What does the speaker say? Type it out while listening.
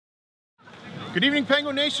Good evening,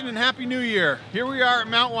 Penguin Nation, and Happy New Year. Here we are at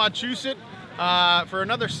Mount Wachusett for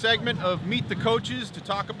another segment of Meet the Coaches to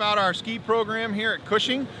talk about our ski program here at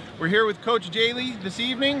Cushing. We're here with Coach Jehle this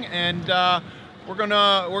evening, and we're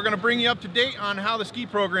gonna bring you up to date on how the ski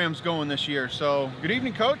program's going this year. So, good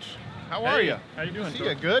evening, Coach. How are you? How you doing? See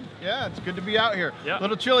you. Good. Yeah, it's good to be out here. Yeah. A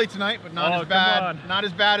little chilly tonight, but not as bad. Not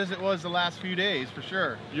as bad as it was the last few days, for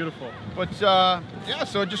sure. Beautiful. But yeah,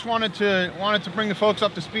 so just wanted to bring the folks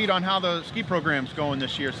up to speed on how the ski program's going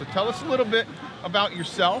this year. So tell us a little bit about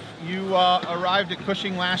yourself. You arrived at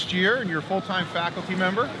Cushing last year, and you're a full-time faculty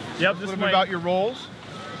member. Yep. A little bit about your roles.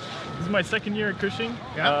 This is my second year at Cushing.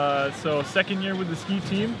 Yeah. So second year with the ski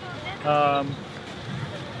team.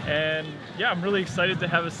 And yeah, I'm really excited to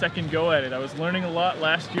have a second go at it. I was learning a lot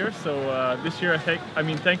last year, so this year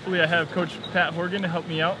thankfully I have Coach Pat Horgan to help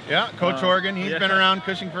me out. Yeah, Coach Horgan, he's been around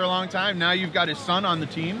Cushing for a long time. Now you've got his son on the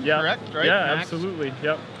team, correct? Right? Yeah, Max? absolutely.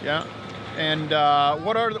 Yep. Yeah. And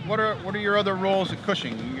what are your other roles at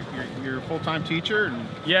Cushing? You're a full-time teacher and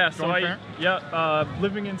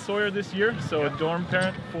living in Sawyer this year, so a dorm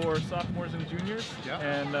parent for sophomores and juniors,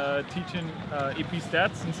 and teaching AP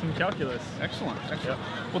stats and some calculus. Excellent, excellent.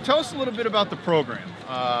 Well, tell us a little bit about the program.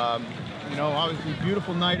 You know, obviously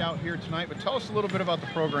beautiful night out here tonight, but tell us a little bit about the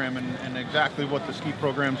program and exactly what the ski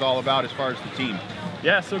program's all about as far as the team.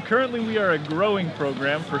 Yeah, so currently we are a growing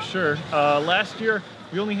program for sure. Last year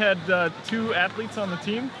we only had 2 athletes on the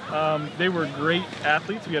team. They were great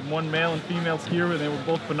athletes. We had one male and female skier, and they were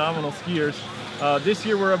both phenomenal skiers. This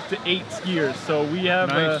year we're up to 8 skiers, so we have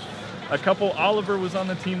a couple. Oliver was on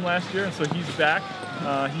the team last year, and so he's back.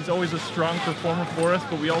 He's always a strong performer for us,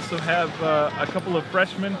 but we also have a couple of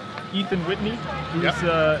freshmen, Ethan Whitney,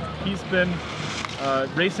 he's been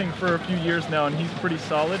racing for a few years now, and he's pretty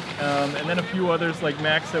solid. And then a few others like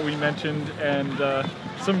Max that we mentioned, and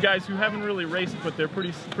some guys who haven't really raced, but they're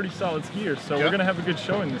pretty solid skiers. So we're going to have a good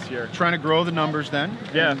showing this year. Trying to grow the numbers then.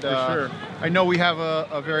 Yeah, for sure. I know we have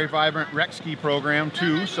a very vibrant rec ski program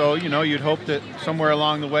too, so you know, you'd hope that somewhere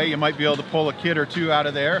along the way you might be able to pull a kid or two out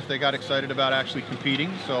of there if they got excited about actually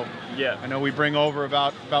competing. So yeah, I know we bring over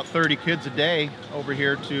about 30 kids a day over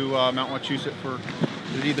here to Mount Wachusett for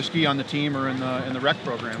either ski on the team or in the rec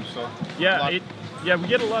program. So yeah, we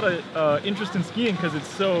get a lot of interest in skiing because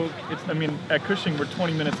I mean, at Cushing we're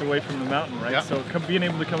 20 minutes away from the mountain, right? Yep. So being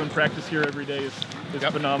able to come and practice here every day is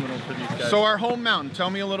phenomenal for these guys. So our home mountain, tell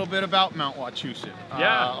me a little bit about Mount Wachusett.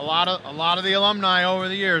 Yeah. A lot of the alumni over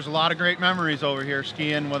the years, a lot of great memories over here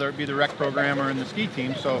skiing, whether it be the rec program or in the ski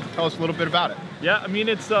team. So tell us a little bit about it. Yeah, I mean,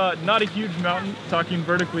 it's not a huge mountain talking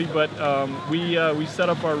vertically, but we set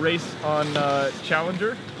up our race on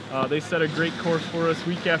Challenger. They set a great course for us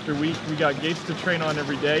week after week. We got gates to train on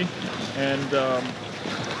every day, and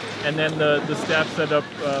then the staff set up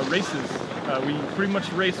races. We pretty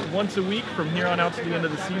much race once a week from here on out to the end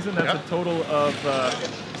of the season. That's a total of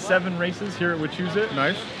 7 races here at Wachusett.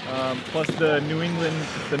 Nice. Plus the New England,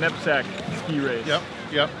 the Knapsack ski race.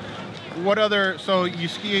 Yep. What other, so you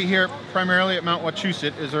ski here primarily at Mount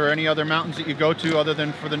Wachusett. Is there any other mountains that you go to other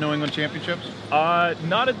than for the New England Championships?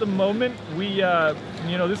 Not at the moment. We,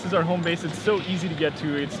 you know, this is our home base. It's so easy to get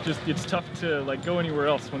to. It's tough to like go anywhere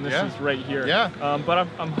else when this is right here. Yeah. But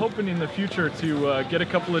I'm hoping in the future to get a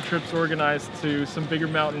couple of trips organized to some bigger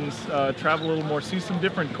mountains, travel a little more, see some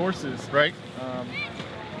different courses. Right.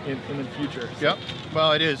 In the future. So. Yep.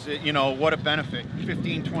 Well, it is. You know, what a benefit.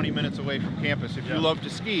 15, 20 minutes away from campus. If you love to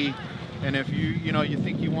ski, and if you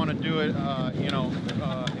think you want to do it,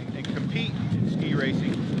 and compete in ski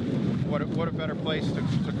racing, what a better place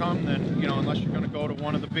to come than, you know, unless you're going to go to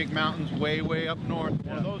one of the big mountains way up north,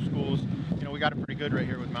 one of those schools. You know, we got it pretty good right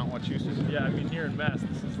here with Mount Wachusett. Yeah, I mean, here in Mass,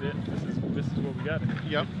 this is it. This is what we got.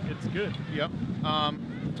 Yep. It's good. Yep.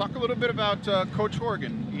 Talk a little bit about Coach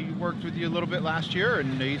Horgan. He worked with you a little bit last year,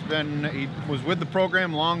 and he was with the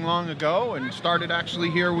program long ago, and started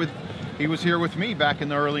actually he was here with me back in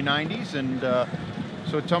the early 90s, and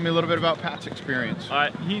so tell me a little bit about Pat's experience.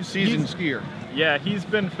 He's seasoned skier. Yeah, he's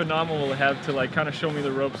been phenomenal to have to like kind of show me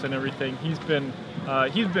the ropes and everything. He's been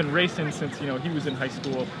racing since, you know, he was in high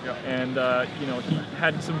school, and you know, he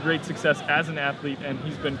had some great success as an athlete, and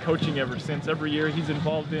he's been coaching ever since. Every year he's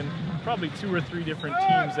involved in probably 2 or 3 different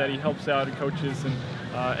teams that he helps out and coaches, and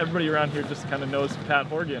everybody around here just kind of knows Pat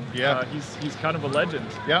Horgan. Yeah. He's kind of a legend.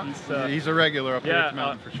 Yeah, he's a regular up here at the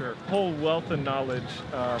mountain for sure. Whole wealth of knowledge,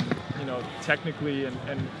 you know, technically, and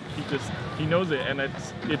he knows it, and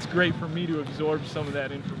it's great for me to absorb some of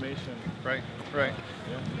that information. Right.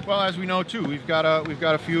 Yeah. Well, as we know too, we've got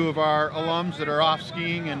a few of our alums that are off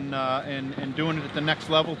skiing and doing it at the next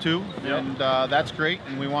level too, and that's great.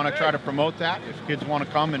 And we want to try to promote that. If kids want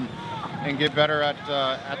to come and and get better at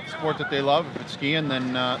the sport that they love. If it's skiing,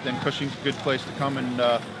 then Cushing's a good place to come and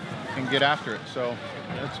get after it. So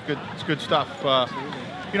that's good. It's good stuff.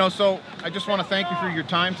 You know, so I just want to thank you for your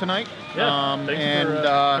time tonight. Yeah, thanks for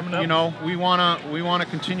coming up. You know, we wanna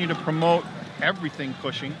continue to promote everything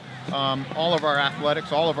Cushing, all of our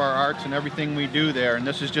athletics, all of our arts, and everything we do there. And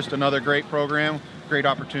this is just another great program, great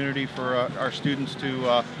opportunity for our students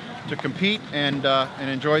to compete and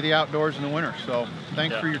enjoy the outdoors in the winter. So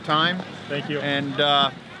thanks for your time. Thank you. And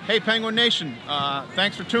hey, Penguin Nation,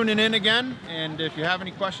 thanks for tuning in again. And if you have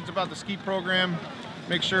any questions about the ski program,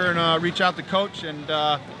 make sure and reach out to Coach and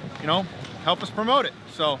you know, help us promote it.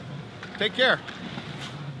 So take care.